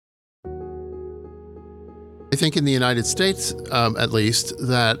I think in the United States, at least,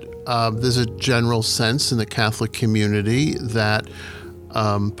 that there's a general sense in the Catholic community that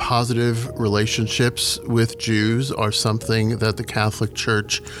positive relationships with Jews are something that the Catholic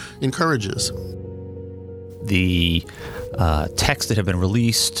Church encourages. The texts that have been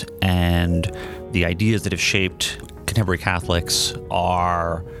released and the ideas that have shaped contemporary Catholics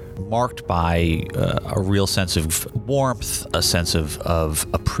are marked by a real sense of warmth, a sense of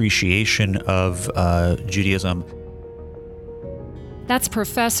appreciation of Judaism. That's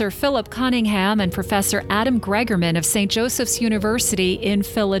Professor Philip Cunningham and Professor Adam Gregerman of St. Joseph's University in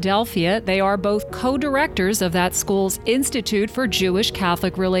Philadelphia. They are both co-directors of that school's Institute for Jewish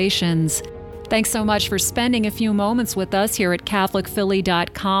Catholic Relations. Thanks so much for spending a few moments with us here at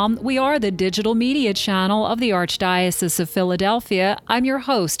CatholicPhilly.com. We are the digital media channel of the Archdiocese of Philadelphia. I'm your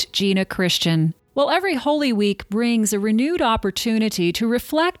host, Gina Christian. Well, every Holy Week brings a renewed opportunity to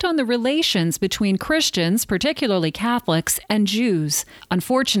reflect on the relations between Christians, particularly Catholics, and Jews.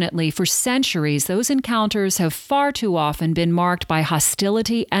 Unfortunately, for centuries, those encounters have far too often been marked by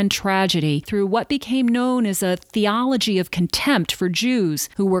hostility and tragedy through what became known as a theology of contempt for Jews,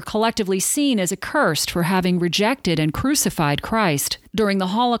 who were collectively seen as accursed for having rejected and crucified Christ. During the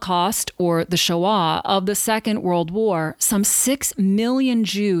Holocaust, or the Shoah, of the Second World War, some 6 million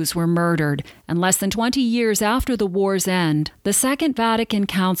Jews were murdered, and less than 20 years after the war's end, the Second Vatican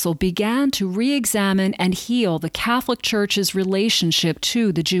Council began to re-examine and heal the Catholic Church's relationship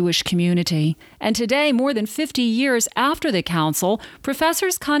to the Jewish community. And today, more than 50 years after the Council,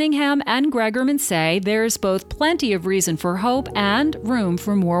 Professors Cunningham and Gregerman say there's both plenty of reason for hope and room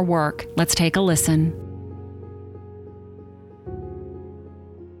for more work. Let's take a listen.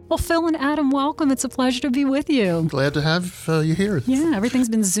 Well, Phil and Adam, welcome. It's a pleasure to be with you. Glad to have you here. Yeah, everything's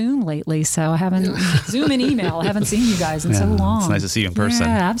been Zoom lately, so I haven't Zoom and email. I haven't seen you guys in so long. It's nice to see you in person.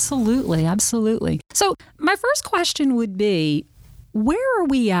 Yeah, absolutely, absolutely. So my first question would be, where are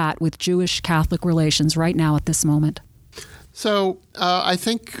we at with Jewish-Catholic relations right now at this moment? So I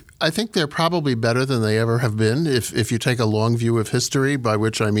think they're probably better than they ever have been if you take a long view of history, by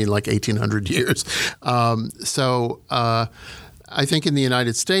which I mean like 1,800 years. I think in the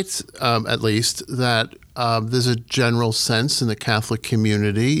United States, at least, that there's a general sense in the Catholic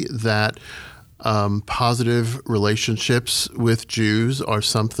community that positive relationships with Jews are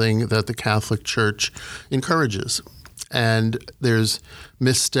something that the Catholic Church encourages. And there's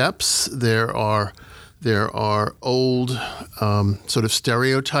missteps. There are old sort of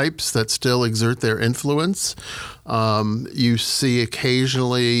stereotypes that still exert their influence. You see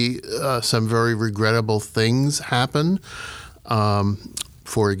occasionally some very regrettable things happen.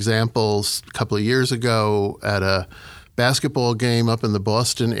 For example, a couple of years ago at a basketball game up in the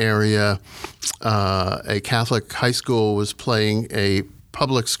Boston area, a Catholic high school was playing a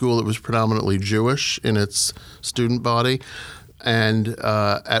public school that was predominantly Jewish in its student body. And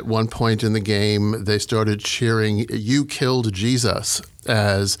at one point in the game, they started cheering, "You killed Jesus,"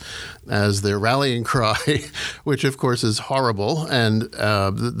 as their rallying cry, which of course is horrible. And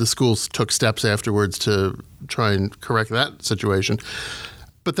the schools took steps afterwards to try and correct that situation.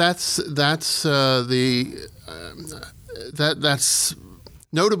 But that's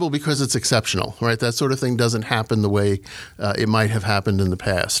notable because it's exceptional, right? That sort of thing doesn't happen the way it might have happened in the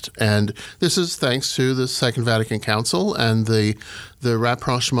past. And this is thanks to the Second Vatican Council and the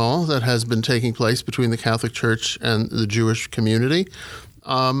rapprochement that has been taking place between the Catholic Church and the Jewish community.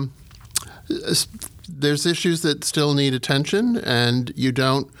 There's issues that still need attention, and you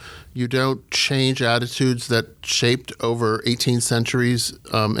don't change attitudes that shaped over 18 centuries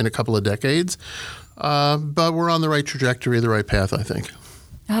in a couple of decades. But we're on the right trajectory, the right path, I think.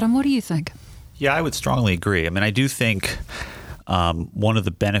 Adam, what do you think? Yeah, I would strongly agree. I mean, I do think one of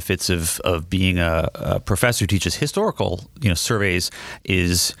the benefits of being a professor who teaches historical, surveys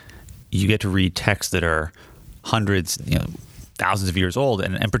is you get to read texts that are hundreds, thousands of years old,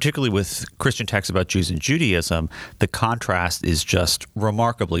 and particularly with Christian texts about Jews and Judaism, the contrast is just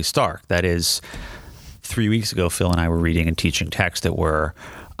remarkably stark. That is, 3 weeks ago, Phil and I were reading and teaching texts that were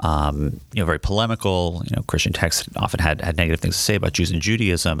very polemical. Christian texts often had negative things to say about Jews and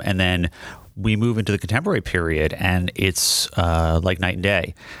Judaism. And then we move into the contemporary period, and it's like night and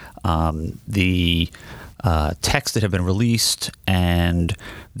day. The texts that have been released and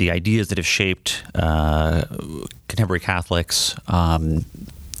the ideas that have shaped contemporary Catholics, and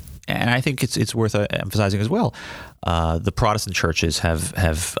I think it's worth emphasizing as well. The Protestant churches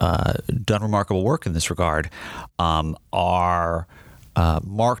have done remarkable work in this regard. Are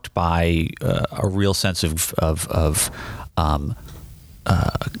marked by a real sense of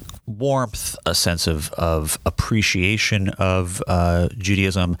warmth, a sense of appreciation of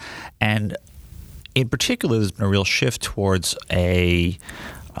Judaism, and in particular, there's been a real shift towards a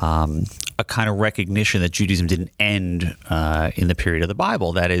kind of recognition that Judaism didn't end in the period of the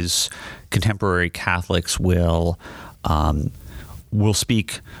Bible. That is, contemporary Catholics will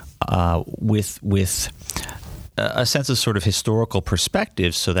speak with a sense of sort of historical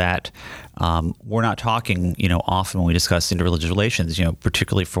perspective, so that we're not talking, often when we discuss interreligious relations,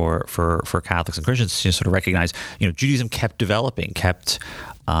 particularly for Catholics and Christians, to sort of recognize, Judaism kept developing, kept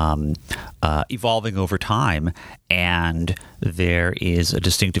evolving over time, and there is a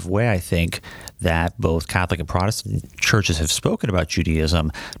distinctive way, I think, that both Catholic and Protestant churches have spoken about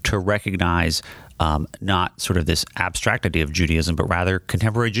Judaism to recognize not sort of this abstract idea of Judaism, but rather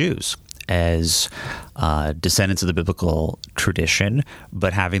contemporary Jews as descendants of the biblical tradition,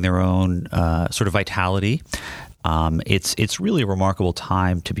 but having their own sort of vitality. It's really a remarkable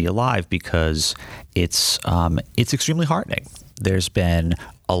time to be alive, because it's extremely heartening. There's been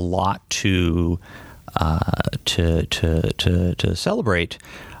a lot to celebrate.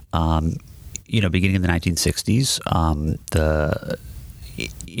 Beginning in the 1960s,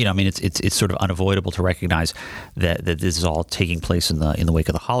 it's sort of unavoidable to recognize that this is all taking place in the wake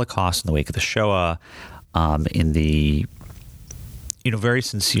of the Holocaust, in the wake of the Shoah, in the very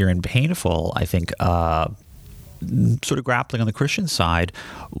sincere and painful, I think, sort of grappling on the Christian side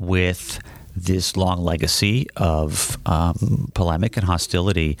with this long legacy of polemic and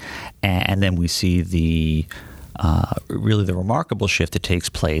hostility, and then we see the remarkable shift that takes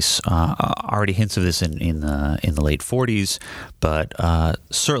place. Already hints of this in the late 40s, but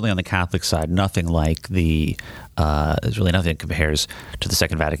certainly on the Catholic side, nothing like there's really nothing that compares to the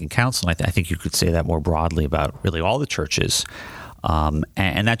Second Vatican Council. And I think you could say that more broadly about really all the churches. And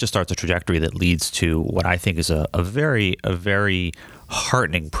that just starts a trajectory that leads to what I think is a very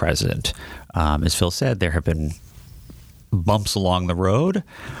heartening present. As Phil said, there have been bumps along the road,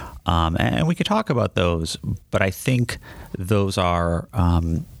 and we could talk about those, but I think those are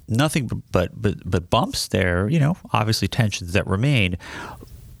nothing but bumps. They're, obviously tensions that remain,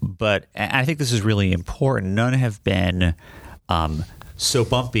 but I think this is really important. None have been so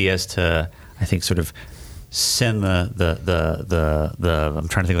bumpy as to, I think, sort of send the I'm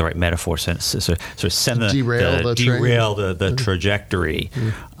trying to think of the right metaphor, sort of send derail the trajectory.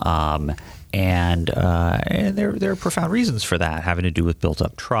 And there are profound reasons for that, having to do with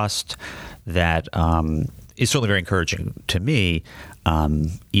built-up trust that is certainly very encouraging to me.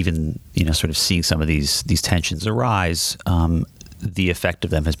 Even sort of seeing some of these tensions arise, the effect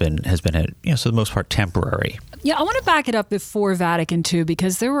of them has been so for the most part temporary. Yeah, I want to back it up before Vatican II,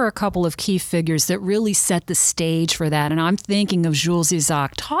 because there were a couple of key figures that really set the stage for that. And I'm thinking of Jules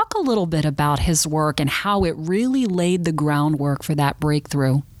Isaac. Talk a little bit about his work and how it really laid the groundwork for that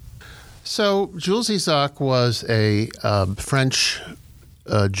breakthrough. So Jules Isaac was a French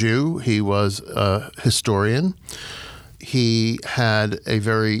Jew. He was a historian. He had a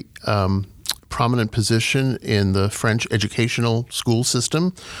very prominent position in the French educational school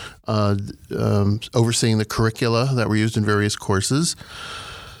system, overseeing the curricula that were used in various courses.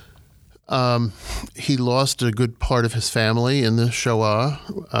 He lost a good part of his family in the Shoah,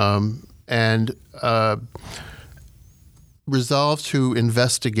 and resolved to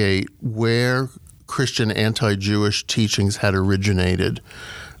investigate where Christian anti-Jewish teachings had originated.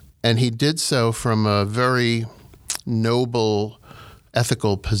 And he did so from a very noble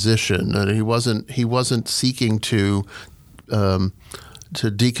ethical position. He wasn't seeking to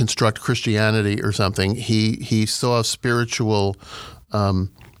deconstruct Christianity or something. He saw spiritual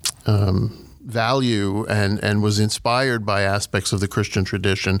value and was inspired by aspects of the Christian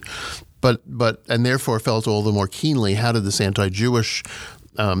tradition, but therefore felt all the more keenly, how did this anti-Jewish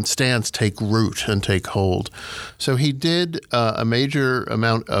stance take root and take hold? So he did a major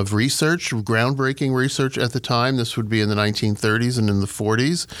amount of research, groundbreaking research at the time. This would be in the 1930s and in the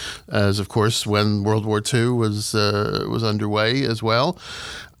 40s, as of course when World War II was underway as well.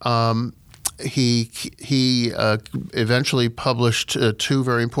 He eventually published two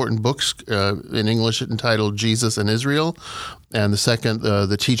very important books in English entitled Jesus and Israel, and the second,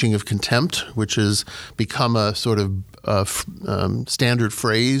 The Teaching of Contempt, which has become a sort of standard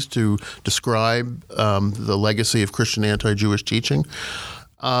phrase to describe the legacy of Christian anti-Jewish teaching.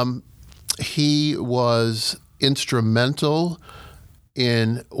 He was instrumental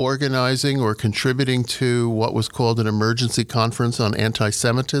in organizing or contributing to what was called an emergency conference on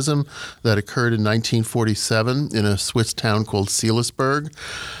anti-Semitism that occurred in 1947 in a Swiss town called Seelisberg.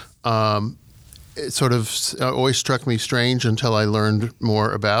 it sort of always struck me strange until I learned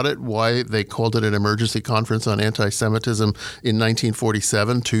more about it, why they called it an emergency conference on anti-Semitism in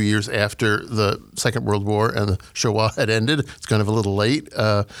 1947, 2 years after the Second World War and the Shoah had ended. It's kind of a little late.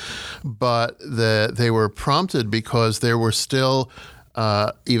 But they were prompted because there were still,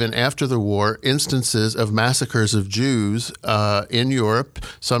 even after the war, instances of massacres of Jews in Europe,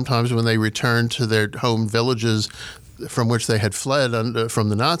 sometimes when they returned to their home villages from which they had fled from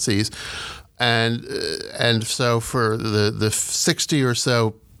the Nazis. And so for the 60 or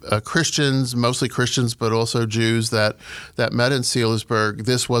so Christians, mostly Christians, but also Jews that met in Seelisberg,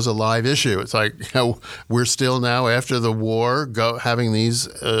 this was a live issue. It's like, we're still now after the war having these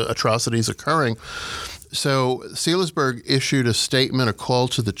atrocities occurring. So Seelisberg issued a statement, a call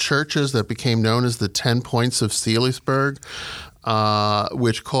to the churches that became known as the 10 Points of Seelisberg,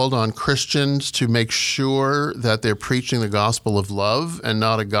 which called on Christians to make sure that they're preaching the gospel of love and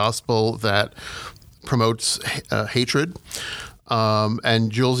not a gospel that promotes hatred. And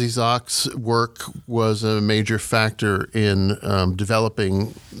Jules Isaacs' work was a major factor in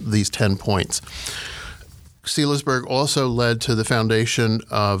developing these 10 points. Seelisberg also led to the foundation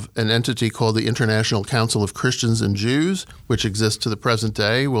of an entity called the International Council of Christians and Jews, which exists to the present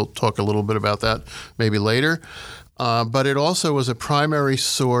day. We'll talk a little bit about that maybe later. But it also was a primary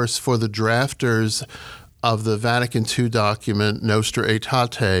source for the drafters of the Vatican II document Nostra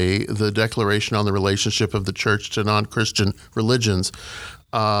Aetate, the Declaration on the Relationship of the Church to Non-Christian Religions.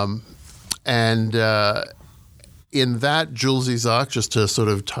 In that, Jules Isaacs, just to sort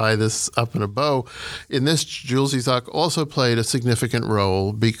of tie this up in a bow, in this, Jules Isaacs also played a significant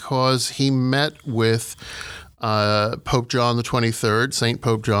role because he met with Pope John the 23rd, St.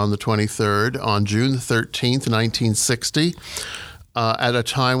 Pope John the 23rd, on June 13th, 1960, at a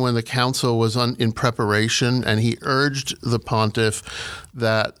time when the council was in preparation, and he urged the pontiff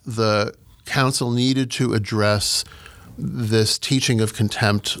that the council needed to address this teaching of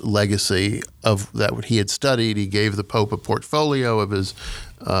contempt legacy of that what he had studied. He gave the Pope a portfolio of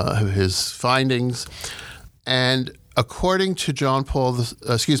his findings, and according to John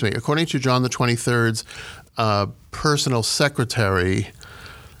the 23rd's personal secretary,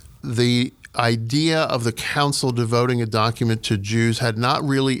 the idea of the council devoting a document to Jews had not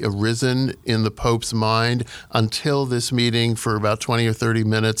really arisen in the Pope's mind until this meeting for about 20 or 30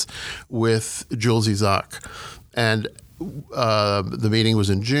 minutes with Jules Isaacs. And the meeting was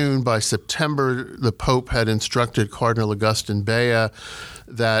in June. By September, the Pope had instructed Cardinal Augustin Bea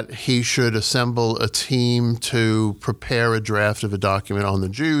that he should assemble a team to prepare a draft of a document on the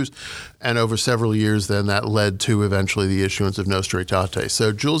Jews. And over several years, then that led to eventually the issuance of Nostra Aetate.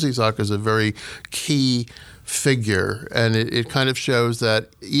 So Jules Isaacs is a very key figure, and it kind of shows that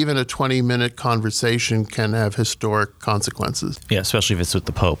even a 20-minute conversation can have historic consequences. Yeah, especially if it's with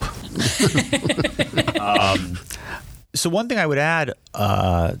the Pope. So one thing I would add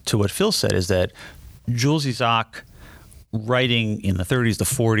to what Phil said is that Jules Isaacs, writing in the 30s, the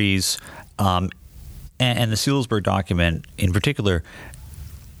 40s, and the Seelisberg document in particular,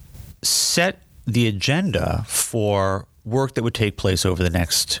 set the agenda for work that would take place over the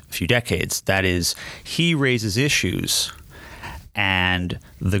next few decades. That is, he raises issues, and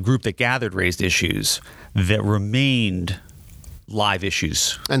the group that gathered raised issues that remained live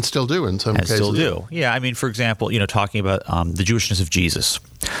issues. And still do in some cases. Still do. Yeah. I mean, for example, talking about the Jewishness of Jesus,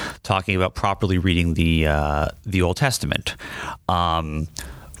 talking about properly reading the Old Testament,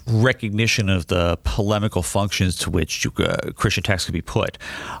 recognition of the polemical functions to which Christian texts could be put,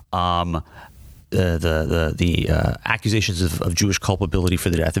 the accusations of Jewish culpability for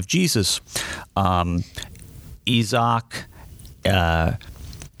the death of Jesus. Isaac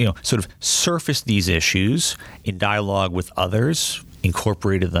sort of surfaced these issues in dialogue with others,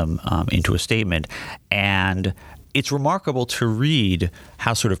 incorporated them into a statement. And it's remarkable to read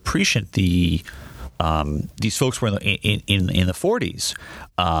how sort of prescient these folks were in the 40s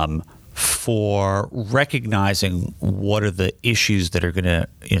for recognizing what are the issues that are going to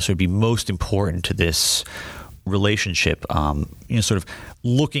sort of be most important to this relationship, sort of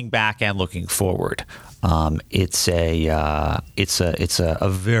looking back and looking forward. It's a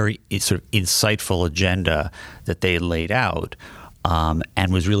very sort of insightful agenda that they laid out,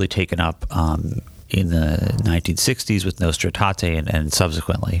 and was really taken up in the 1960s with Nostra Aetate and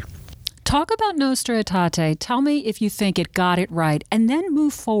subsequently. Talk about Nostra Aetate. Tell me if you think it got it right, and then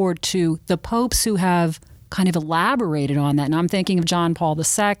move forward to the popes who have kind of elaborated on that. And I'm thinking of John Paul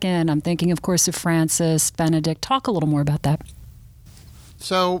II. I'm thinking, of course, of Francis, Benedict. Talk a little more about that.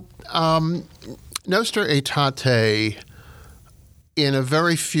 So, Nostra Aetate, in a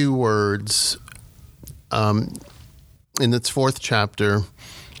very few words, in its fourth chapter,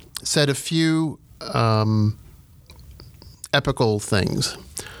 said a few epical things.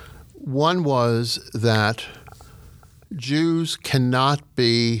 One was that Jews cannot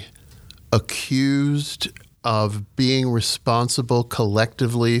be accused of being responsible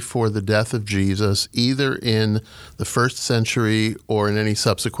collectively for the death of Jesus, either in the first century or in any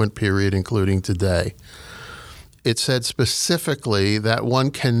subsequent period, including today. It said specifically that one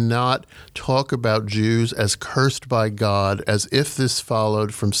cannot talk about Jews as cursed by God as if this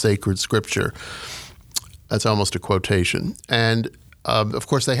followed from sacred scripture. That's almost a quotation. And of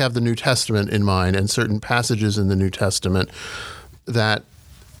course, they have the New Testament in mind and certain passages in the New Testament that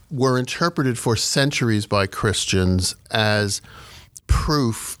were interpreted for centuries by Christians as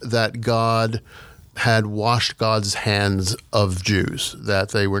proof that God had washed God's hands of Jews, that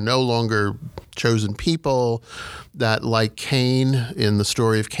they were no longer chosen people, that like Cain in the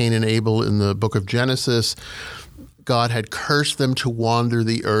story of Cain and Abel in the book of Genesis, God had cursed them to wander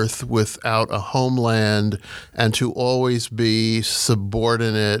the earth without a homeland and to always be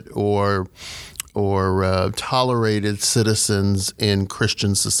subordinate or tolerated citizens in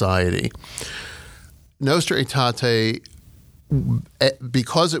Christian society. Nostra Aetate,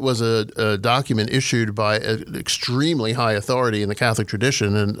 because it was a document issued by an extremely high authority in the Catholic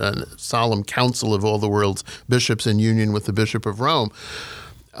tradition and a solemn council of all the world's bishops in union with the Bishop of Rome,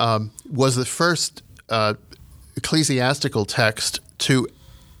 was the first ecclesiastical text to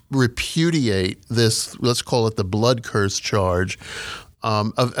repudiate this, let's call it the blood curse charge,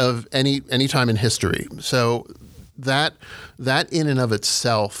 of any time in history. So that in and of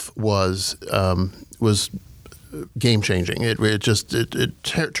itself was game changing. It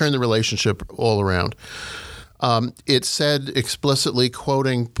turned the relationship all around. It said explicitly,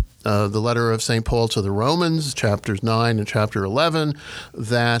 quoting the letter of St. Paul to the Romans, chapters 9 and chapter 11,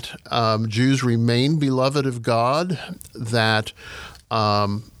 that Jews remain beloved of God, that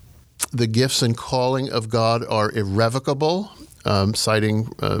the gifts and calling of God are irrevocable, citing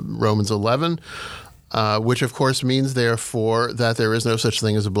Romans 11, which of course means, therefore, that there is no such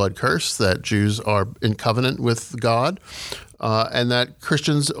thing as a blood curse, that Jews are in covenant with God, and that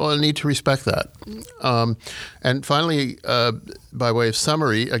Christians need to respect that. And finally, by way of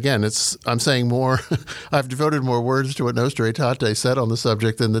summary, again, I'm saying more, I've devoted more words to what Nostra Aetate said on the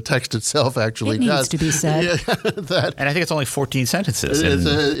subject than the text itself actually does. It needs to be said. And I think it's only 14 sentences.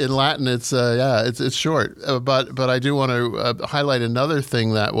 In Latin, it's short. But I do want to highlight another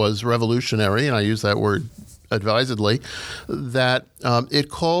thing that was revolutionary, and I use that word advisedly, that it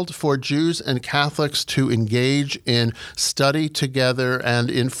called for Jews and Catholics to engage in study together and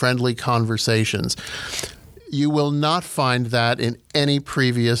in friendly conversations. You will not find that in any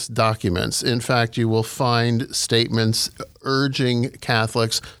previous documents. In fact, you will find statements urging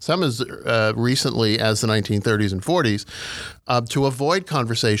Catholics, some as recently as the 1930s and 40s, to avoid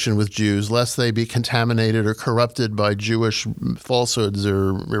conversation with Jews lest they be contaminated or corrupted by Jewish falsehoods or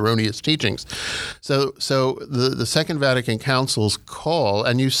erroneous teachings. So the Second Vatican Council's call,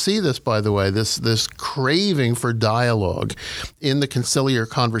 and you see this, by the way, this craving for dialogue in the conciliar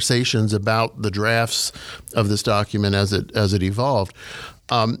conversations about the drafts of this document as it evolved.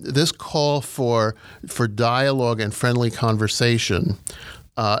 This call for dialogue and friendly conversation,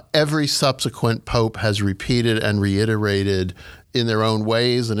 every subsequent pope has repeated and reiterated in their own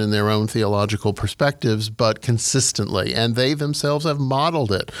ways and in their own theological perspectives, but consistently. And they themselves have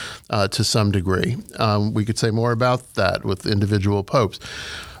modeled it to some degree. We could say more about that with individual popes.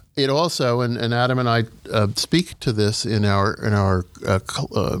 It also, and Adam and I speak to this in our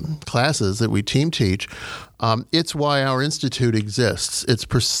classes that we team teach, it's why our institute exists. It's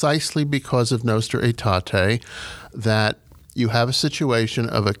precisely because of Nostra Aetate that you have a situation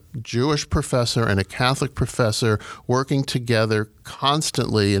of a Jewish professor and a Catholic professor working together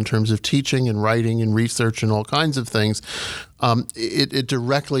constantly in terms of teaching and writing and research and all kinds of things. It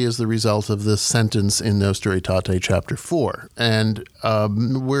directly is the result of this sentence in Nostra Aetate chapter 4. And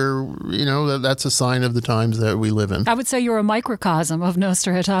that's a sign of the times that we live in. I would say you're a microcosm of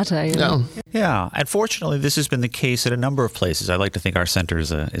Nostra Aetate. No. Yeah, and fortunately, this has been the case at a number of places. I like to think our center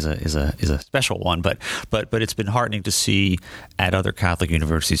is a special one, but it's been heartening to see at other Catholic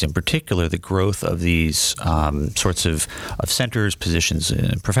universities, in particular, the growth of these sorts of centers, positions,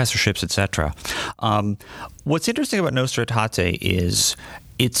 professorships, etc. What's interesting about Nostra Aetate is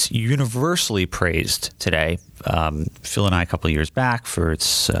it's universally praised today. Phil and I, a couple of years back, for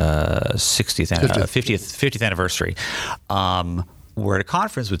its 50th anniversary. We're at a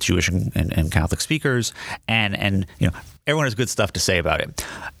conference with Jewish and Catholic speakers, and everyone has good stuff to say about it.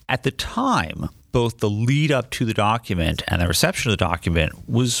 At the time, both the lead up to the document and the reception of the document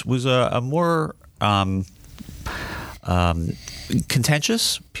was a more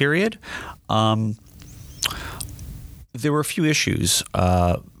contentious period. There were a few issues,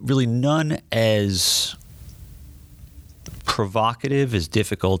 really none as provocative, as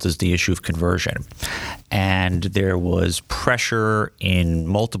difficult as the issue of conversion. And there was pressure in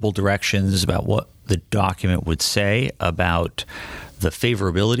multiple directions about what the document would say about the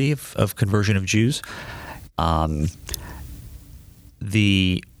favorability of conversion of Jews.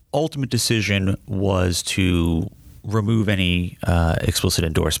 The ultimate decision was to remove any explicit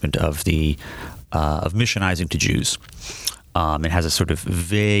endorsement of missionizing to Jews. It has a sort of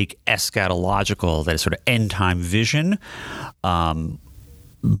vague eschatological, that is sort of end time vision,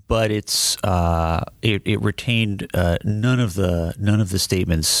 but it retained none of the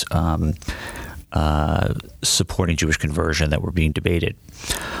statements supporting Jewish conversion that were being debated.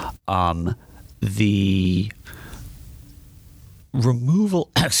 The removal,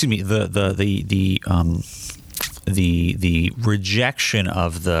 the rejection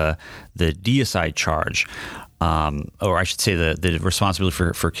of the deicide charge, or I should say the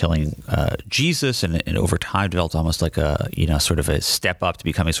responsibility for killing Jesus, and over time developed almost like a sort of a step up to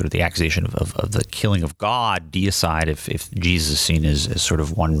becoming sort of the accusation of the killing of God, deicide, if Jesus is seen as sort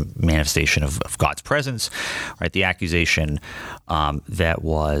of one manifestation of God's presence, right? The accusation that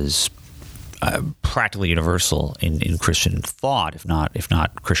was practically universal in Christian thought, if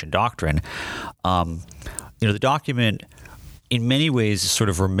not Christian doctrine. The document, in many ways, is sort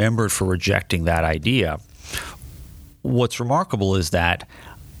of remembered for rejecting that idea. What's remarkable is that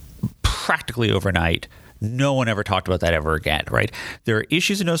practically overnight, no one ever talked about that ever again, right? There are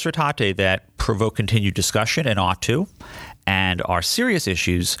issues in Nostra Aetate that provoke continued discussion and ought to, and are serious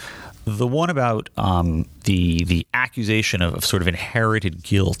issues. The one about the accusation of sort of inherited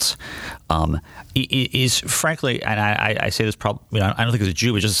guilt is frankly, and I say this probably, I don't think as a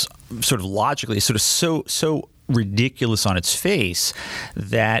Jew, but just sort of logically, sort of so ridiculous on its face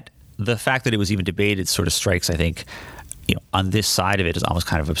that the fact that it was even debated sort of strikes, I think, on this side of it is almost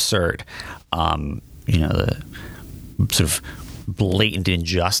kind of absurd. The sort of blatant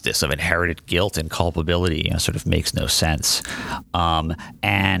injustice of inherited guilt and culpability, sort of makes no sense.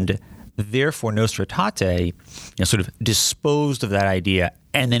 And therefore, Nostra Aetate, sort of disposed of that idea,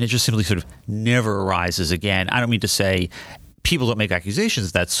 and then it just simply sort of never arises again. I don't mean to say people don't make accusations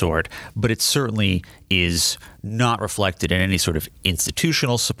of that sort, but it certainly is not reflected in any sort of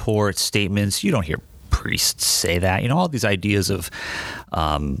institutional support statements. You don't hear priests say that. All these ideas of,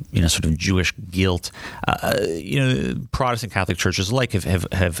 sort of Jewish guilt. Protestant Catholic churches alike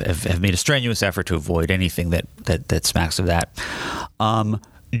have made a strenuous effort to avoid anything that smacks of that.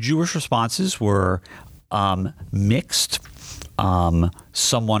 Jewish responses were mixed.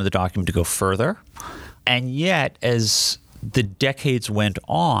 Some wanted the document to go further, and yet, as the decades went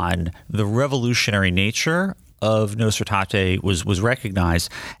on, the revolutionary nature of Nostra Aetate was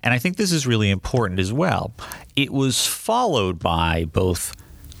recognized, and I think this is really important as well. It was followed by both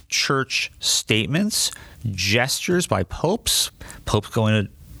church statements, gestures by popes going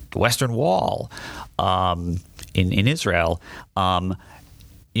to the Western Wall in Israel.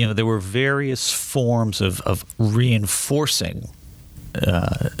 There were various forms of reinforcing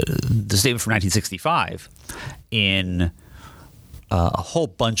the statement from 1965 in a whole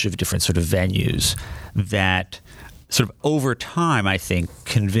bunch of different sort of venues that sort of over time, I think,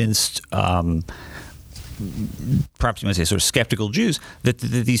 convinced perhaps you might say sort of skeptical Jews that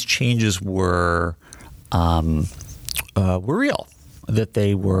these changes were real, that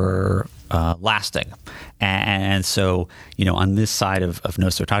they were lasting. And so, on this side of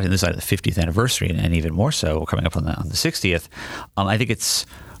Nostra Aetate, on this side of the 50th anniversary, and even more so coming up on the 60th, I think it's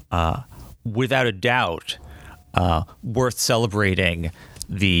without a doubt worth celebrating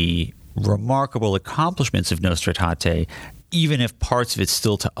the remarkable accomplishments of Nostra Aetate, even if parts of it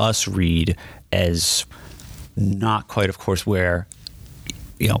still to us read as not quite, of course, where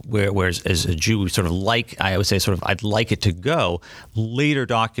as a Jew, sort of like, I would say, sort of, I'd like it to go. Later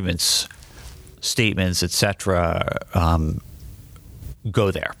documents, statements, etc.,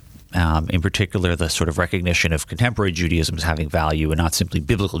 go there. In particular, the sort of recognition of contemporary Judaism as having value and not simply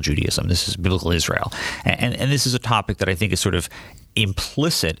biblical Judaism. This is biblical Israel. And this is a topic that I think is sort of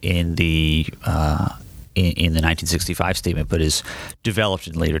implicit in the 1965 statement, but is developed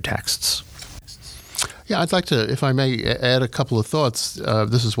in later texts. Yeah, I'd like to, if I may, add a couple of thoughts.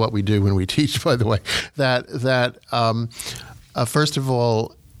 This is what we do when we teach, by the way. That first of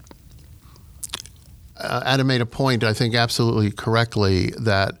all, Adam made a point, I think absolutely correctly,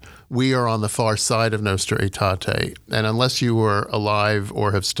 that we are on the far side of Nostra Aetate. And unless you were alive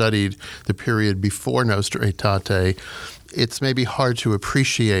or have studied the period before Nostra Aetate, it's maybe hard to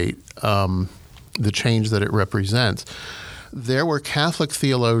appreciate the change that it represents. There were Catholic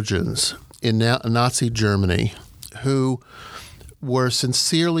theologians in Nazi Germany who were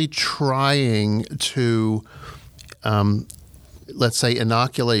sincerely trying to, let's say,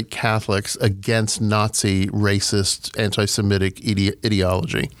 inoculate Catholics against Nazi racist, anti-Semitic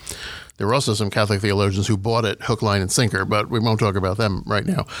ideology. There were also some Catholic theologians who bought it hook, line, and sinker, but we won't talk about them right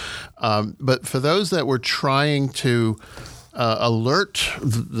now. But for those that were trying to alert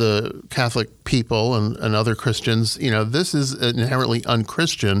the Catholic people and other Christians, this is inherently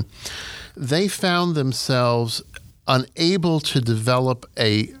un-Christian, they found themselves unable to develop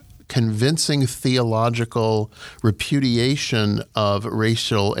a convincing theological repudiation of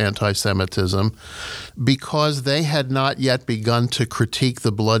racial anti-Semitism because they had not yet begun to critique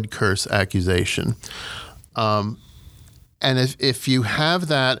the blood curse accusation. And if you have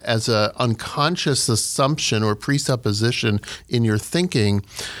that as an unconscious assumption or presupposition in your thinking,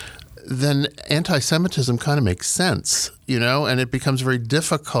 then anti-Semitism kind of makes sense, and it becomes very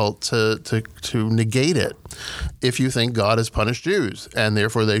difficult to negate it if you think God has punished Jews and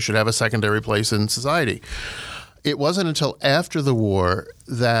therefore they should have a secondary place in society. It wasn't until after the war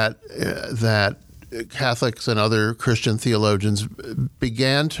that Catholics and other Christian theologians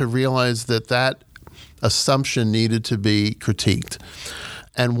began to realize that assumption needed to be critiqued.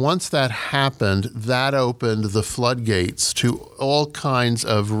 And once that happened, that opened the floodgates to all kinds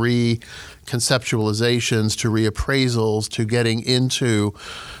of reconceptualizations, to reappraisals, to getting into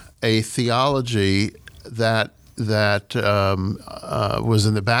a theology that was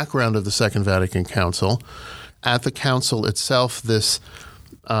in the background of the Second Vatican Council. At the council itself, this,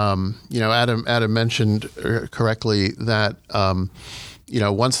 Adam mentioned correctly that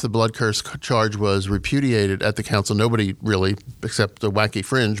once the blood curse charge was repudiated at the council, nobody really, except the wacky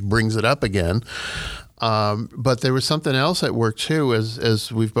fringe, brings it up again. But there was something else at work too,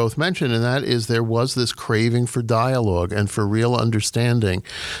 as we've both mentioned, and that is there was this craving for dialogue and for real understanding.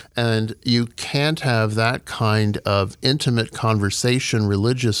 And you can't have that kind of intimate conversation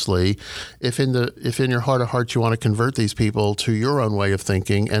religiously if in your heart of hearts you want to convert these people to your own way of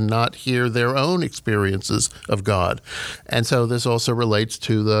thinking and not hear their own experiences of God. And so this also relates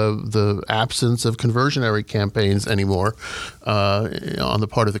to the absence of conversionary campaigns anymore on the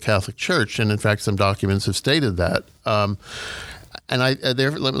part of the Catholic Church. And in fact, some documents have stated that. And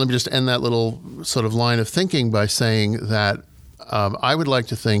let me just end that little sort of line of thinking by saying that I would like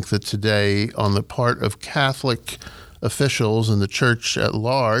to think that today, on the part of Catholic officials and the Church at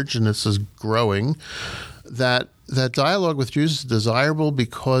large, and this is growing, that dialogue with Jews is desirable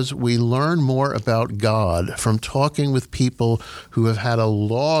because we learn more about God from talking with people who have had a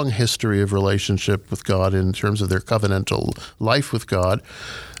long history of relationship with God in terms of their covenantal life with God.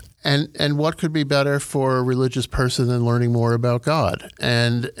 And what could be better for a religious person than learning more about God?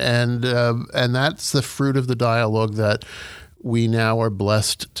 And that's the fruit of the dialogue that we now are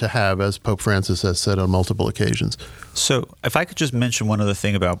blessed to have, as Pope Francis has said on multiple occasions. So if I could just mention one other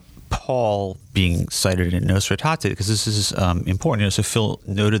thing about Paul being cited in Nostra Aetate, because this is important. So Phil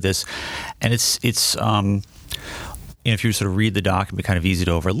noted this, and it's if you sort of read the document, kind of easy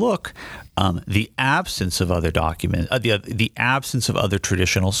to overlook. The absence of other documents, the absence of other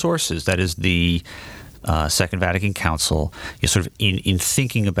traditional sources, that is the Second Vatican Council, sort of in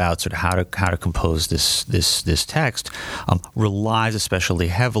thinking about sort of how to compose this text, relies especially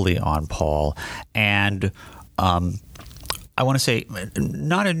heavily on Paul, and I want to say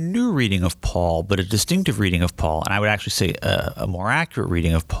not a new reading of Paul, but a distinctive reading of Paul, and I would actually say a more accurate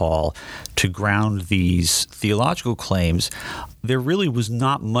reading of Paul to ground these theological claims. There really was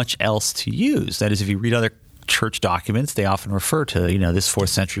not much else to use. That is, if you read other church documents, they often refer to, this 4th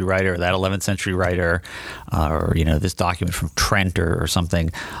century writer or that 11th century writer, or, this document from Trent or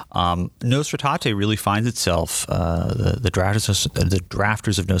something. Nostra Aetate really finds itself, the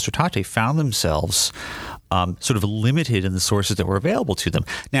drafters of Nostra Aetate found themselves sort of limited in the sources that were available to them.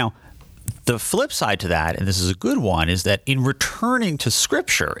 Now, the flip side to that, and this is a good one, is that in returning to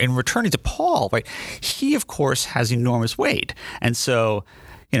Scripture, in returning to Paul, right, he, of course, has enormous weight. And so,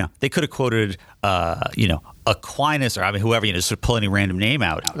 they could have quoted, Aquinas or whoever, just sort of pull any random name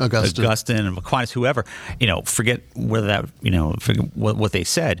out. Augustine and Aquinas, whoever, forget whether that, forget what they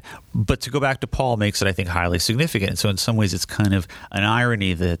said. But to go back to Paul makes it, I think, highly significant. And so in some ways, it's kind of an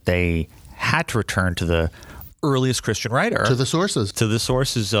irony that they had to return to the earliest Christian writer, to the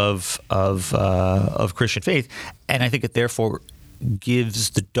sources of Christian faith, and I think it therefore gives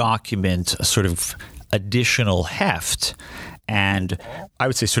the document a sort of additional heft, and I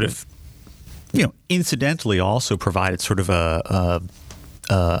would say sort of, incidentally also provided sort of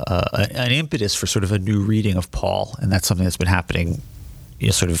an impetus for sort of a new reading of Paul, and that's something that's been happening,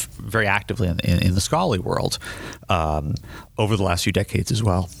 sort of very actively in the scholarly world over the last few decades as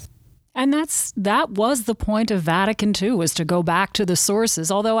well. And that was the point of Vatican II, was to go back to the sources.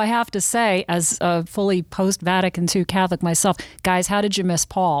 Although I have to say, as a fully post-Vatican II Catholic myself, guys, how did you miss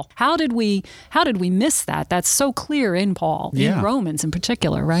Paul? How did we miss that? That's so clear in Paul, in Romans in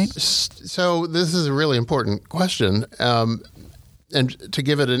particular, right? So this is a really important question. And to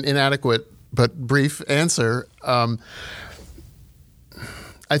give it an inadequate but brief answer, I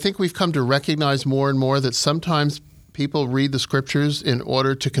think we've come to recognize more and more that sometimes people read the scriptures in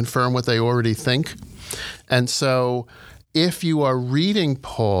order to confirm what they already think. And so if you are reading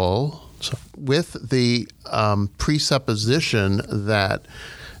Paul with the presupposition that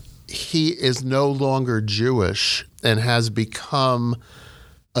he is no longer Jewish and has become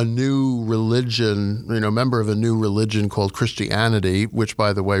a new religion, member of a new religion called Christianity, which,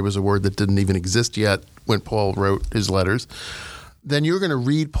 by the way, was a word that didn't even exist yet when Paul wrote his letters, then you're going to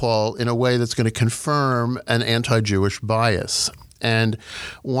read Paul in a way that's going to confirm an anti-Jewish bias. And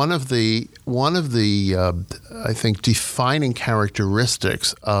one of the I think defining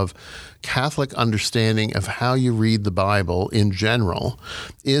characteristics of Catholic understanding of how you read the Bible in general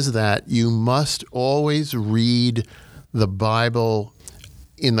is that you must always read the Bible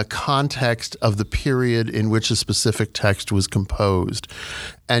in the context of the period in which a specific text was composed.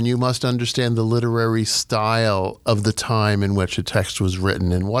 And you must understand the literary style of the time in which a text was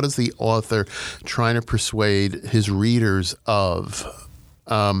written. And what is the author trying to persuade his readers of?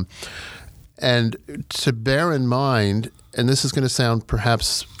 And to bear in mind, and this is going to sound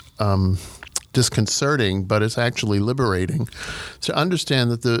perhaps disconcerting, but it's actually liberating, to understand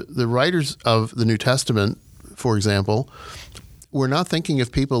that the writers of the New Testament, for example, we're not thinking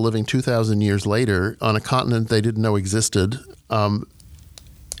of people living 2,000 years later on a continent they didn't know existed,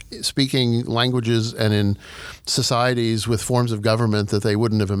 speaking languages and in societies with forms of government that they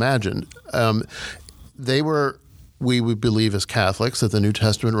wouldn't have imagined. We would believe as Catholics that the New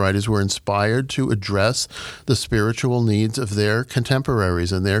Testament writers were inspired to address the spiritual needs of their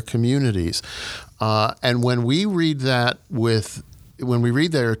contemporaries and their communities. And when we read their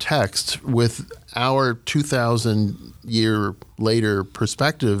text with our 2,000-year later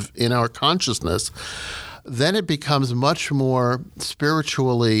perspective in our consciousness, then it becomes much more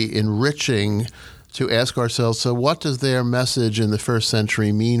spiritually enriching to ask ourselves, so what does their message in the first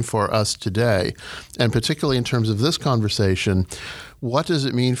century mean for us today? And particularly in terms of this conversation, what does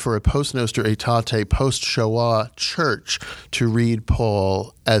it mean for a post-Nostra Aetate, post-Shoah church to read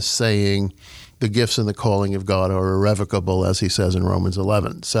Paul as saying, the gifts and the calling of God are irrevocable, as he says in Romans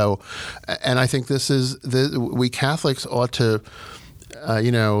 11. So, and I think we Catholics ought to,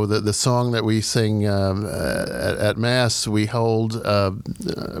 the song that we sing at Mass, we hold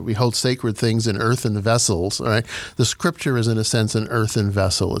sacred things in earthen vessels. Right? The Scripture is in a sense an earthen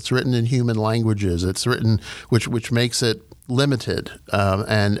vessel. It's written in human languages. It's written, which makes it limited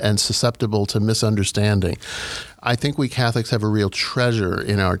and susceptible to misunderstanding. I think we Catholics have a real treasure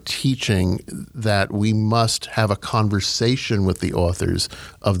in our teaching that we must have a conversation with the authors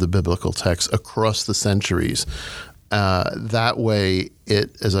of the biblical text across the centuries. That way,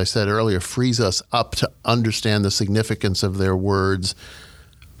 it, as I said earlier, frees us up to understand the significance of their words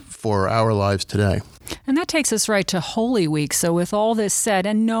for our lives today. And that takes us right to Holy Week. So with all this said,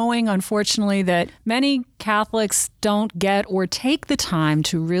 and knowing, unfortunately, that many Catholics don't get or take the time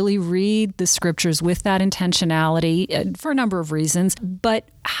to really read the scriptures with that intentionality for a number of reasons, but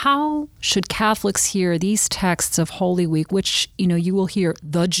how should Catholics hear these texts of Holy Week, which, you will hear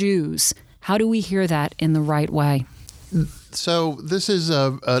the Jews? How do we hear that in the right way? So this is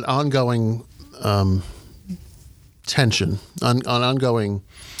an ongoing tension, an ongoing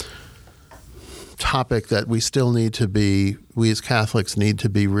topic that we as Catholics need to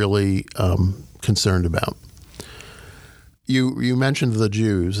be really concerned about. You mentioned the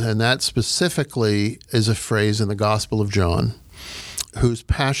Jews, and that specifically is a phrase in the Gospel of John, whose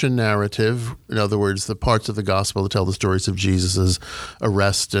passion narrative, in other words, the parts of the Gospel that tell the stories of Jesus'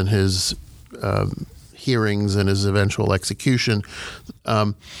 arrest and his hearings and his eventual execution,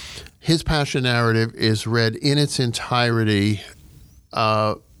 his passion narrative is read in its entirety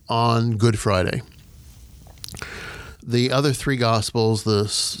on Good Friday. The other three Gospels, the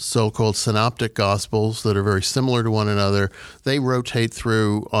so-called synoptic Gospels that are very similar to one another, they rotate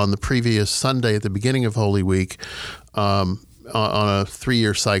through on the previous Sunday at the beginning of Holy Week on a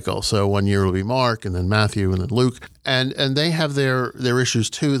 3-year cycle. So 1 year will be Mark, and then Matthew, and then Luke, and they have their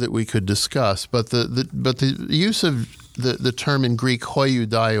issues too that we could discuss. But the use of the term in Greek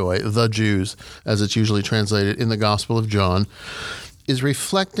hoiudaioi, the Jews, as it's usually translated in the Gospel of John, is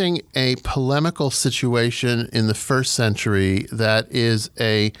reflecting a polemical situation in the first century that is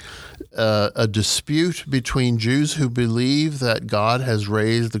a dispute between Jews who believe that God has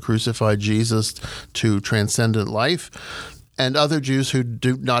raised the crucified Jesus to transcendent life and other Jews who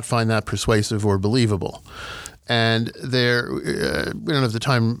do not find that persuasive or believable. And we don't have the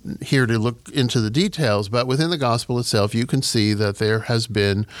time here to look into the details, but within the gospel itself, you can see that there has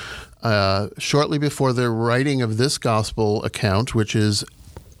been, shortly before the writing of this gospel account, which is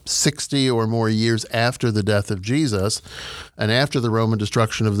 60 or more years after the death of Jesus and after the Roman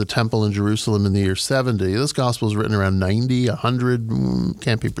destruction of the temple in Jerusalem in the year 70. This gospel is written around 90, 100,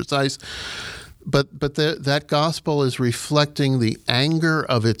 can't be precise. But that gospel is reflecting the anger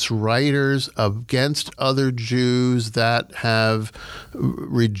of its writers against other Jews that have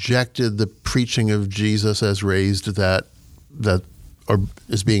rejected the preaching of Jesus as raised that or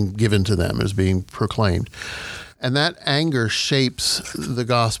is being given to them, is being proclaimed. And that anger shapes the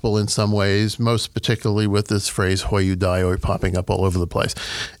gospel in some ways, most particularly with this phrase "hoi Judaioi" popping up all over the place.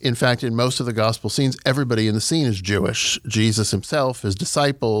 In fact, in most of the gospel scenes, everybody in the scene is Jewish. Jesus himself, his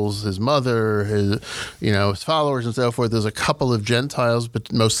disciples, his mother, his followers, and so forth. There's a couple of Gentiles,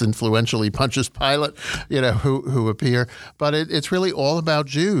 but most influentially Pontius Pilate, who appear. But it's really all about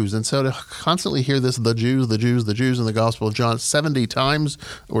Jews. And so to constantly hear this, the Jews, the Jews, the Jews in the Gospel of John 70 times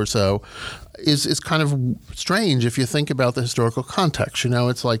or so, is kind of strange if you think about the historical context.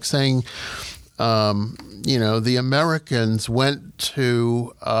 It's like saying, the Americans went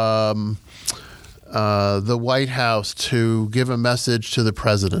to the White House to give a message to the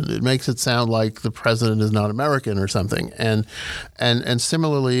president. It makes it sound like the president is not American or something. And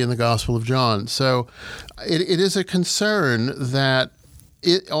similarly in the Gospel of John. So it is a concern that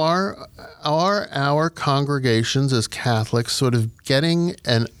are our congregations as Catholics sort of getting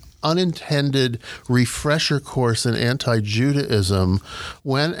an unintended refresher course in anti-Judaism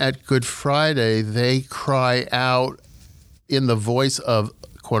when at Good Friday they cry out in the voice of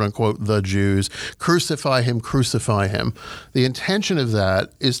quote-unquote the Jews, crucify him, crucify him. The intention of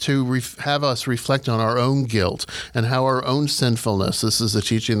that is to have us reflect on our own guilt and how our own sinfulness, this is a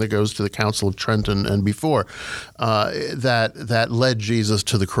teaching that goes to the Council of Trent and before, that led Jesus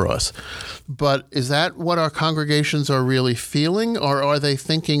to the cross. But is that what our congregations are really feeling, or are they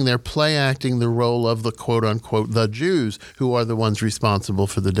thinking they're play-acting the role of the quote-unquote the Jews who are the ones responsible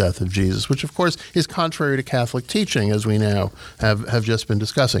for the death of Jesus, which of course is contrary to Catholic teaching, as we now have just been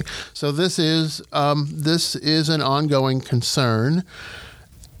discussing. So this is an ongoing concern.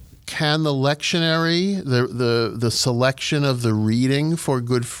 Can the lectionary, the selection of the reading for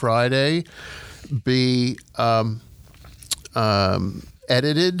Good Friday, be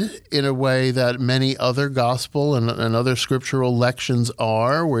edited in a way that many other gospel and other scriptural lections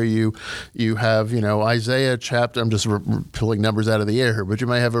are, where you have, Isaiah chapter, I'm just pulling numbers out of the air here, but you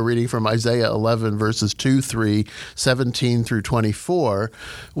might have a reading from Isaiah 11 verses 2, 3, 17 through 24.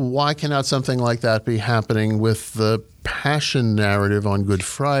 Why cannot something like that be happening with the Passion narrative on Good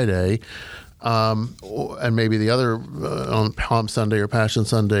Friday? And maybe the other on Palm Sunday or Passion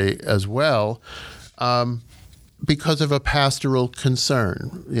Sunday as well, because of a pastoral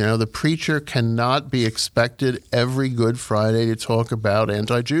concern. The preacher cannot be expected every Good Friday to talk about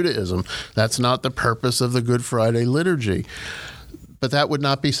anti-Judaism. That's not the purpose of the Good Friday liturgy. But that would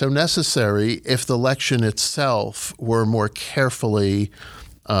not be so necessary if the lection itself were more carefully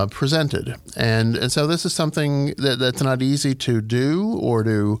presented. And so this is something that's not easy to do or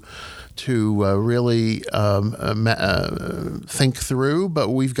to really think through, but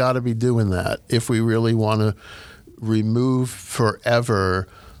we've got to be doing that if we really want to remove forever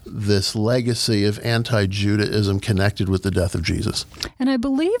this legacy of anti-Judaism connected with the death of Jesus. And I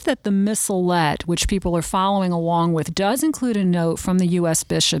believe that the missalette, which people are following along with, does include a note from the U.S.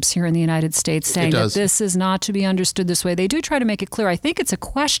 bishops here in the United States saying that this is not to be understood this way. They do try to make it clear. I think it's a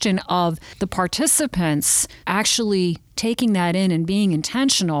question of the participants actually taking that in and being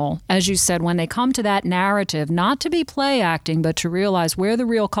intentional, as you said, when they come to that narrative, not to be play acting, but to realize where the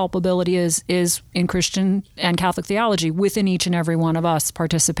real culpability is in Christian and Catholic theology within each and every one of us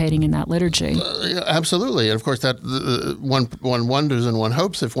participating in that liturgy. Absolutely. And of course, that one wonders and one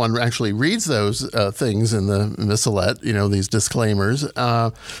hopes if one actually reads those things in the missalette, these disclaimers.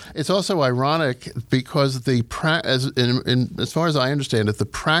 It's also ironic because as far as I understand it, the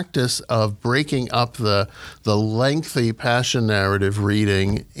practice of breaking up the lengthy Passion narrative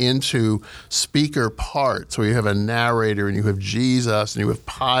reading into speaker parts, where you have a narrator and you have Jesus and you have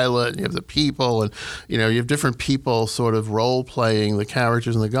Pilate and you have the people and you have different people sort of role playing the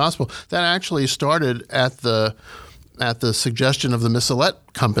characters in the gospel. That actually started at the suggestion of the missalette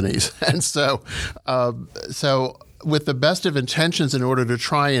companies, and so with the best of intentions in order to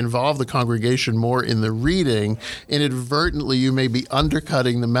try and involve the congregation more in the reading, inadvertently you may be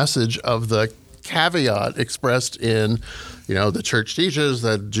undercutting the message of the caveat expressed in, the church teaches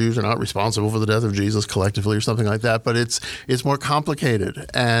that Jews are not responsible for the death of Jesus collectively or something like that, but it's more complicated.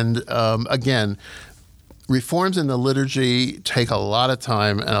 And again, reforms in the liturgy take a lot of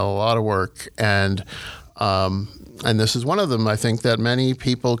time and a lot of work, and this is one of them, I think, that many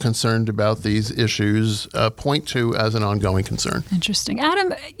people concerned about these issues point to as an ongoing concern. Interesting.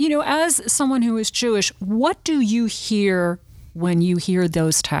 Adam, as someone who is Jewish, what do you hear when you hear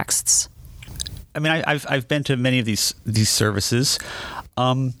those texts? I mean, I've been to many of these services.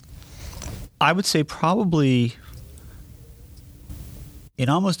 I would say probably in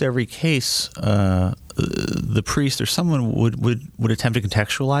almost every case, the priest or someone would attempt to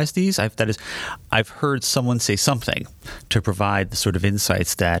contextualize these. I've heard someone say something to provide the sort of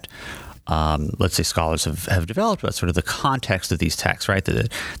insights that, let's say, scholars have developed about sort of the context of these texts, right?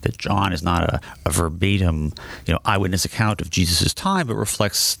 That John is not a verbatim, eyewitness account of Jesus' time, but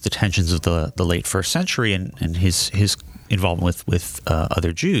reflects the tensions of the late first century and his involvement with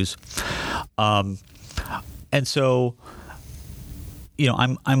other Jews. And so,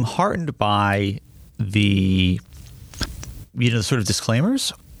 I'm heartened by the sort of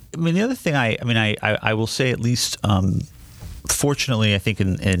disclaimers. I mean, the other thing I will say, at least fortunately, I think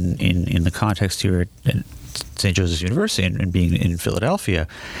in the context here at St. Joseph's University and being in Philadelphia,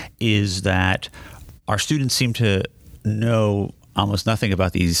 is that our students seem to know almost nothing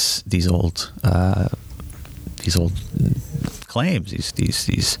about these old claims,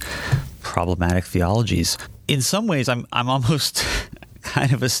 these problematic theologies. In some ways, I'm almost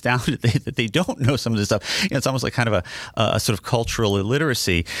kind of astounded that they don't know some of this stuff. It's almost like kind of a sort of cultural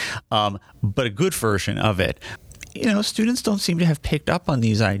illiteracy, but a good version of it. Students don't seem to have picked up on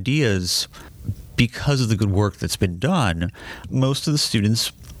these ideas because of the good work that's been done. Most of the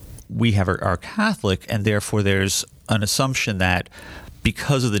students we have are Catholic, and therefore there's an assumption that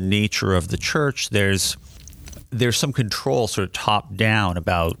because of the nature of the church, there's some control sort of top down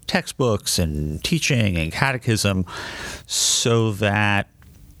about textbooks and teaching and catechism, so that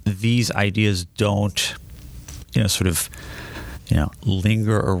these ideas don't,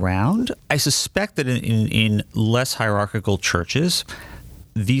 linger around. I suspect that in less hierarchical churches,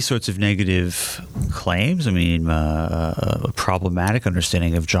 these sorts of negative claims, a problematic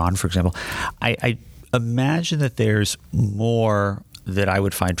understanding of John, for example, I imagine that there's more that I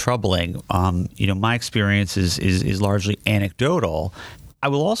would find troubling. My experience is largely anecdotal. I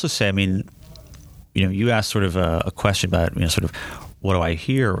will also say, you asked sort of a question about, sort of what do I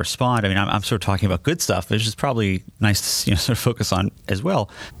hear or respond? I'm sort of talking about good stuff, which is probably nice to sort of focus on as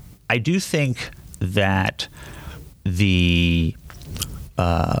well. I do think that the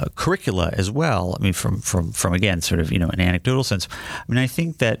curricula as well, from again, sort of, an anecdotal sense, I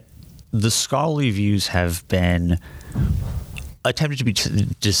think that the scholarly views have been attempted to be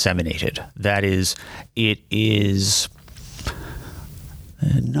disseminated. That is, it is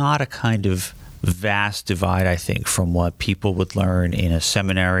not a kind of vast divide, I think, from what people would learn in a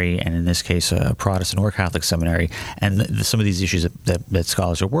seminary, and in this case, a Protestant or Catholic seminary, and some of these issues that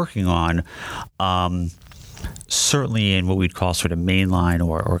scholars are working on, certainly in what we'd call sort of mainline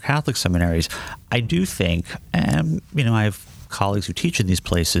or Catholic seminaries. I do think, and I have colleagues who teach in these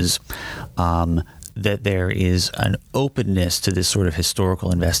places, that there is an openness to this sort of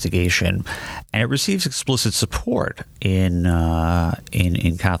historical investigation, and it receives explicit support in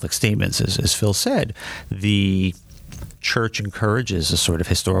Catholic statements. As Phil said, the Church encourages a sort of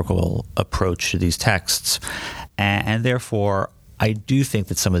historical approach to these texts, and therefore I do think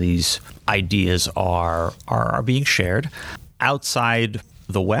that some of these ideas are being shared outside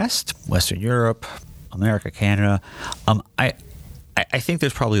the West, Western Europe, America, Canada. I think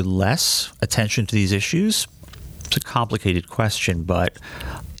there's probably less attention to these issues. It's a complicated question, but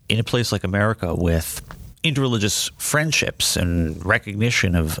in a place like America with interreligious friendships and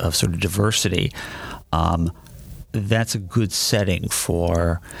recognition of sort of diversity, that's a good setting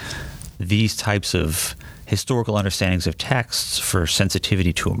for these types of historical understandings of texts for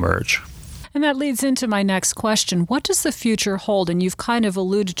sensitivity to emerge. And that leads into my next question. What does the future hold? And you've kind of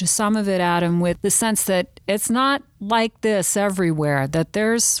alluded to some of it, Adam, with the sense that it's not like this everywhere, that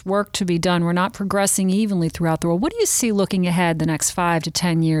there's work to be done. We're not progressing evenly throughout the world. What do you see looking ahead the next 5 to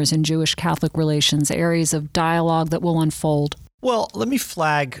 10 years in Jewish-Catholic relations, areas of dialogue that will unfold? Well, let me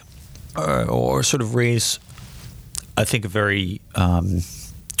flag or sort of raise, I think, a very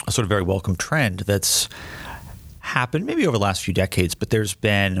welcome trend that's happened maybe over the last few decades, but there's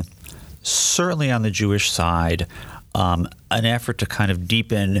been certainly on the Jewish side, an effort to kind of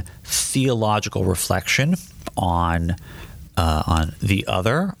deepen theological reflection on the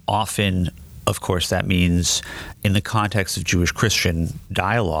other. Often, of course, that means in the context of Jewish-Christian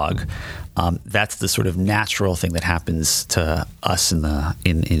dialogue, that's the sort of natural thing that happens to us in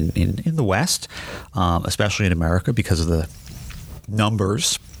the West, especially in America because of the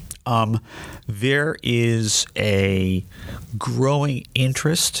numbers. There is a growing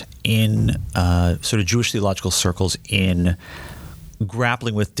interest in sort of Jewish theological circles in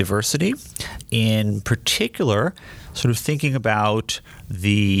grappling with diversity, in particular, sort of thinking about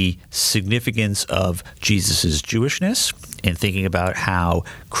the significance of Jesus's Jewishness and thinking about how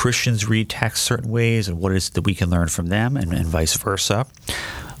Christians read text certain ways and what it is that we can learn from them and vice versa.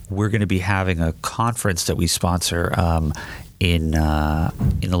 We're going to be having a conference that we sponsor in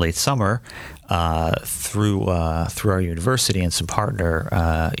the late summer through our university and some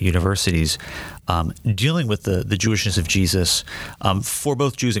partner universities, dealing with the Jewishness of Jesus for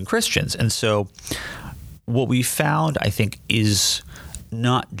both Jews and Christians. And so what we found, I think, is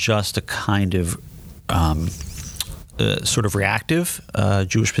not just a kind of sort of reactive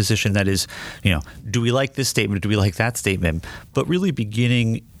Jewish position that is, do we like this statement, do we like that statement, but really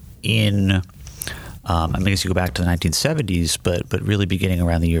beginning in I guess you go back to the 1970s, but really beginning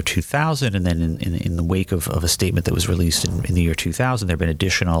around the year 2000, and then in the wake of a statement that was released in the year 2000, there have been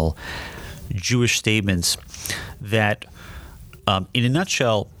additional Jewish statements that, in a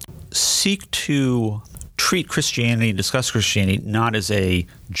nutshell, seek to treat Christianity and discuss Christianity not as a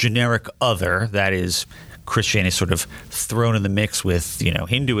generic other, that is, Christianity is sort of thrown in the mix with,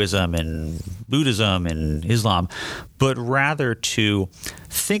 Hinduism and Buddhism and Islam, but rather to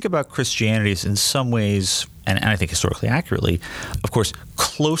think about Christianity as in some ways, and I think historically accurately, of course,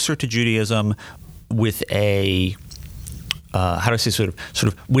 closer to Judaism with a, sort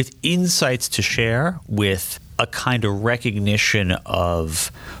of with insights to share, with a kind of recognition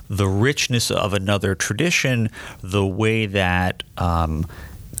of the richness of another tradition, the way that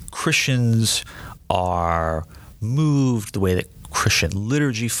Christians are moved, the way that Christian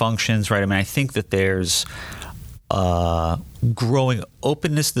liturgy functions, right? I think that there's growing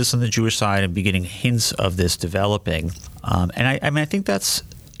openness to this on the Jewish side and beginning hints of this developing. And I think that's,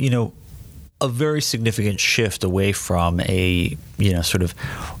 a very significant shift away from a, sort of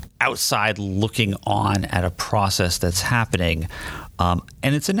outside looking on at a process that's happening. And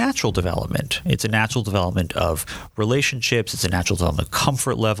it's a natural development. It's a natural development of relationships. It's a natural development of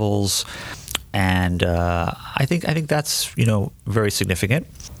comfort levels. And I think that's, very significant.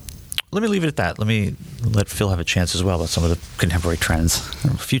 Let me leave it at that. Let Phil have a chance as well about some of the contemporary trends,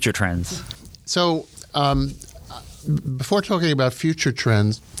 future trends. So before talking about future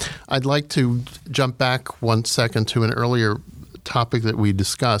trends, I'd like to jump back 1 second to an earlier topic that we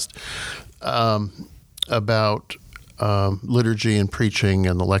discussed about liturgy and preaching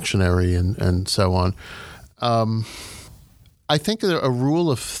and the lectionary and so on. I think a rule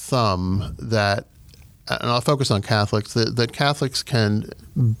of thumb that, and I'll focus on Catholics, that Catholics can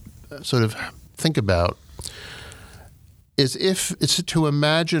sort of think about is if it's to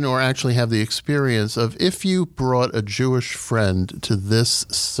imagine or actually have the experience of if you brought a Jewish friend to this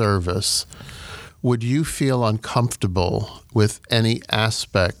service, would you feel uncomfortable with any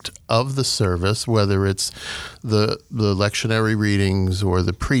aspect of the service, whether it's the lectionary readings or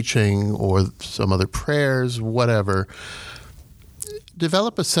the preaching or some other prayers, whatever?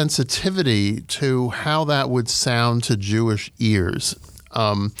 Develop a sensitivity to how that would sound to Jewish ears.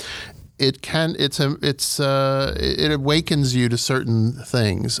 It awakens you to certain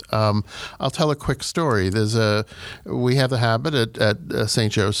things. I'll tell a quick story. We have the habit at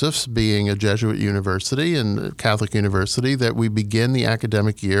St. Joseph's, being a Jesuit university and Catholic university, that we begin the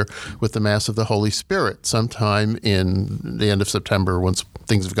academic year with the Mass of the Holy Spirit sometime in the end of September, once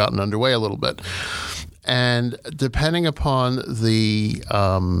things have gotten underway a little bit. And depending upon the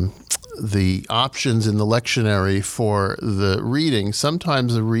options in the lectionary for the reading,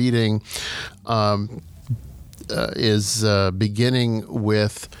 sometimes the reading is beginning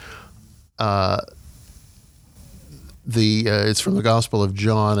with it's from the Gospel of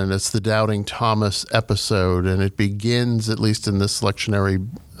John, and it's the Doubting Thomas episode, and it begins, at least in this lectionary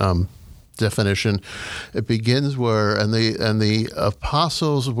definition, it begins where and the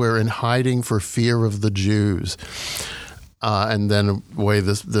apostles were in hiding for fear of the Jews, and then the way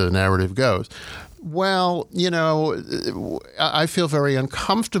the narrative goes. Well, I feel very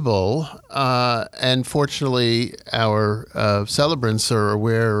uncomfortable, and fortunately our celebrants are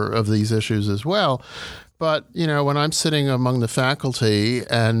aware of these issues as well. But, when I'm sitting among the faculty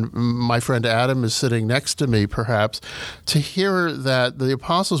and my friend Adam is sitting next to me, perhaps, to hear that the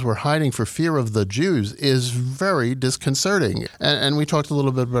apostles were hiding for fear of the Jews is very disconcerting. And we talked a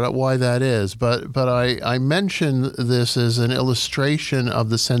little bit about why that is. But I mention this as an illustration of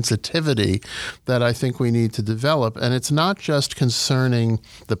the sensitivity that I think we need to develop. And it's not just concerning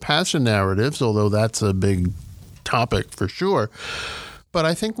the passion narratives, although that's a big topic for sure. But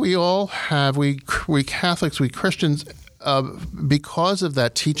I think we all have, we Catholics, we Christians, because of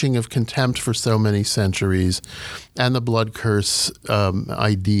that teaching of contempt for so many centuries and the blood curse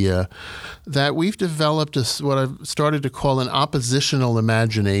idea, that we've developed what I've started to call an oppositional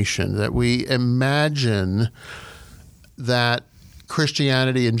imagination, that we imagine that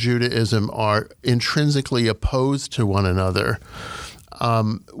Christianity and Judaism are intrinsically opposed to one another.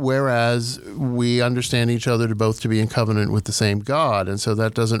 Whereas we understand each other to both to be in covenant with the same God, and so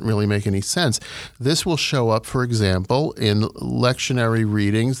that doesn't really make any sense. This will show up, for example, in lectionary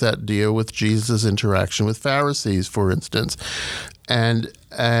readings that deal with Jesus' interaction with Pharisees, for instance. And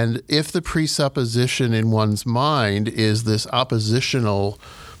if the presupposition in one's mind is this oppositional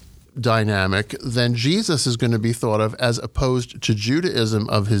dynamic, then Jesus is going to be thought of as opposed to Judaism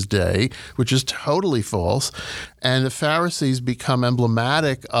of his day, which is totally false. And the Pharisees become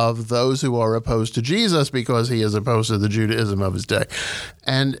emblematic of those who are opposed to Jesus because he is opposed to the Judaism of his day.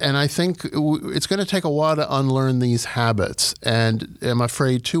 And I think it's going to take a while to unlearn these habits. And I'm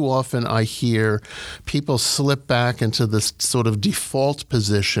afraid too often I hear people slip back into this sort of default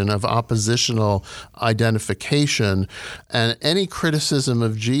position of oppositional identification. And any criticism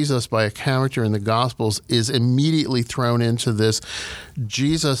of Jesus by a character in the Gospels is immediately thrown into this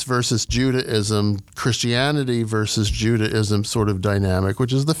Jesus versus Judaism, Christianity versus Judaism sort of dynamic,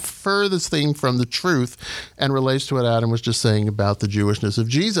 which is the furthest thing from the truth and relates to what Adam was just saying about the Jewishness of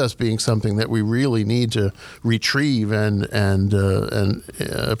Jesus being something that we really need to retrieve and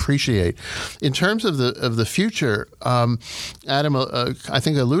appreciate. In terms of the future, Adam, I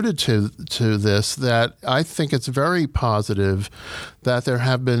think alluded to this, that I think it's very positive that there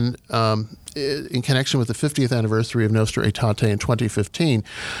have been, in connection with the 50th anniversary of Nostra Aetate in 2015,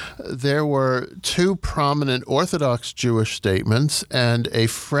 there were two prominent Orthodox Jewish statements and a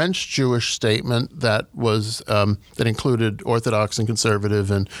French Jewish statement that was that included Orthodox and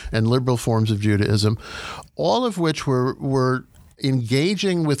conservative and liberal forms of Judaism, all of which were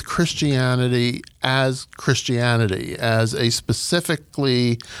engaging with Christianity, as a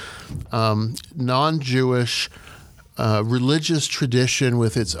specifically non-Jewish religious tradition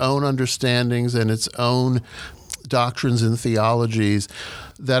with its own understandings and its own doctrines and theologies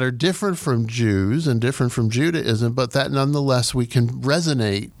that are different from Jews and different from Judaism, but that nonetheless we can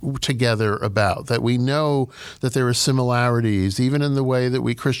resonate together about, that we know that there are similarities, even in the way that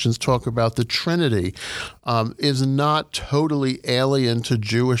we Christians talk about the Trinity, is not totally alien to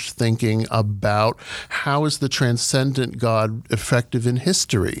Jewish thinking about how is the transcendent God effective in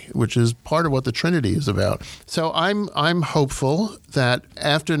history, which is part of what the Trinity is about. So I'm hopeful that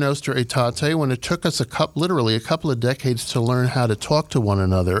after Nostra Aetate, when it took us literally a couple of decades to learn how to talk to one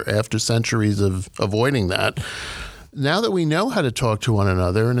another after centuries of avoiding that, now that we know how to talk to one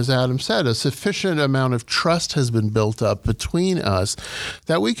another, and as Adam said, a sufficient amount of trust has been built up between us,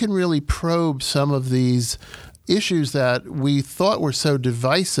 that we can really probe some of these issues that we thought were so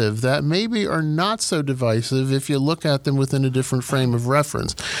divisive that maybe are not so divisive if you look at them within a different frame of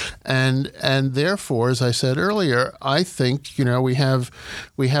reference. And therefore, as I said earlier, I think, we have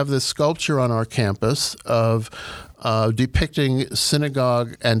this sculpture on our campus of depicting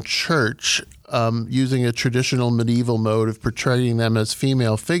synagogue and church using a traditional medieval mode of portraying them as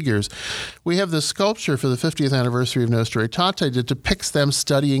female figures. We have this sculpture for the 50th anniversary of Nostra Aetate that depicts them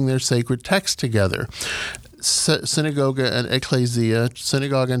studying their sacred text together. Synagoga and ecclesia,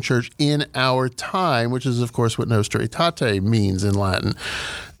 synagogue and church in our time, which is, of course, what Nostra Aetate means in Latin.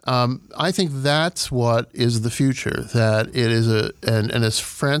 I think that's what is the future, that it is and as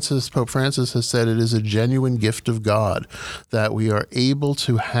Pope Francis has said, it is a genuine gift of God that we are able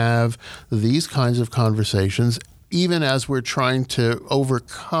to have these kinds of conversations even as we're trying to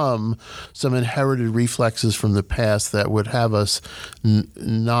overcome some inherited reflexes from the past that would have us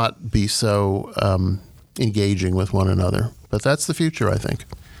not be so engaging with one another. But that's the future, I think.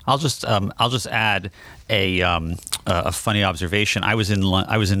 I'll just add a funny observation. I was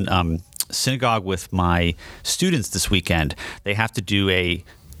in synagogue with my students this weekend. They have to do a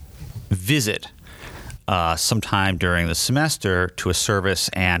visit sometime during the semester to a service,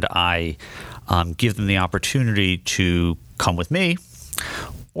 and I give them the opportunity to come with me,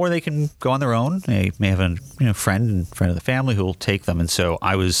 or they can go on their own. They may have a friend of the family who will take them. And so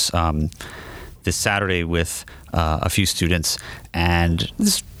I was this Saturday with a few students, and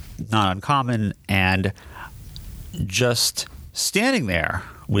this is not uncommon, and just standing there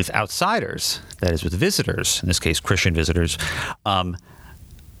with outsiders, that is with visitors, in this case Christian visitors, I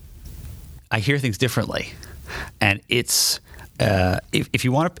hear things differently. And it's if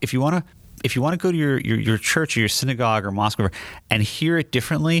you want to go to your church or your synagogue or mosque and hear it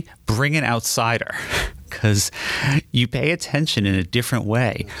differently, bring an outsider, because you pay attention in a different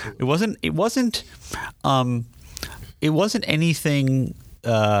way. It wasn't anything.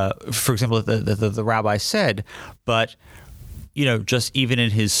 For example, the rabbi said, but just even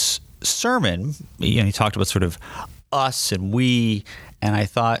in his sermon, he talked about sort of us and we, and I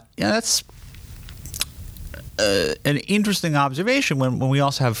thought, that's an interesting observation when we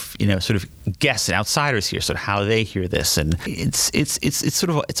also have sort of guests and outsiders here, sort of how they hear this, and it's sort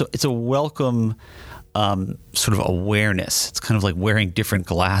of it's a welcome sort of awareness. It's kind of like wearing different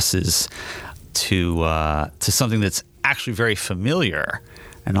glasses to something that's actually very familiar,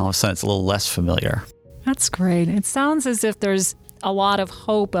 and all of a sudden it's a little less familiar. That's great. It sounds as if there's a lot of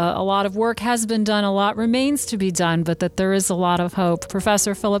hope. A lot of work has been done, a lot remains to be done, but that there is a lot of hope.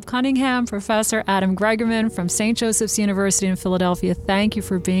 Professor Philip Cunningham, Professor Adam Gregerman from St. Joseph's University in Philadelphia, thank you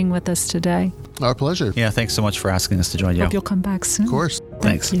for being with us today. Our pleasure. Yeah, thanks so much for asking us to join you. Hope you'll come back soon. Of course.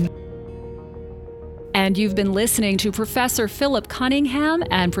 Thanks. Thank you. And you've been listening to Professor Philip Cunningham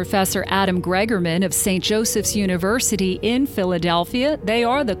and Professor Adam Gregerman of St. Joseph's University in Philadelphia. They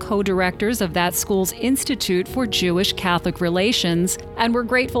are the co-directors of that school's Institute for Jewish-Catholic Relations, and we're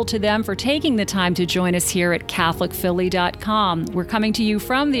grateful to them for taking the time to join us here at CatholicPhilly.com. We're coming to you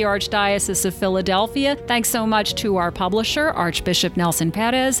from the Archdiocese of Philadelphia. Thanks so much to our publisher, Archbishop Nelson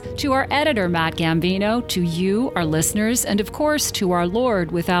Perez, to our editor, Matt Gambino, to you, our listeners, and of course to our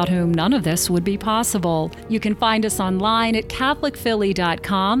Lord, without whom none of this would be possible. You can find us online at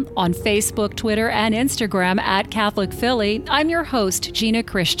CatholicPhilly.com, on Facebook, Twitter, and Instagram at Catholic Philly. I'm your host, Gina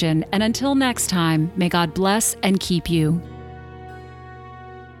Christian, and until next time, may God bless and keep you.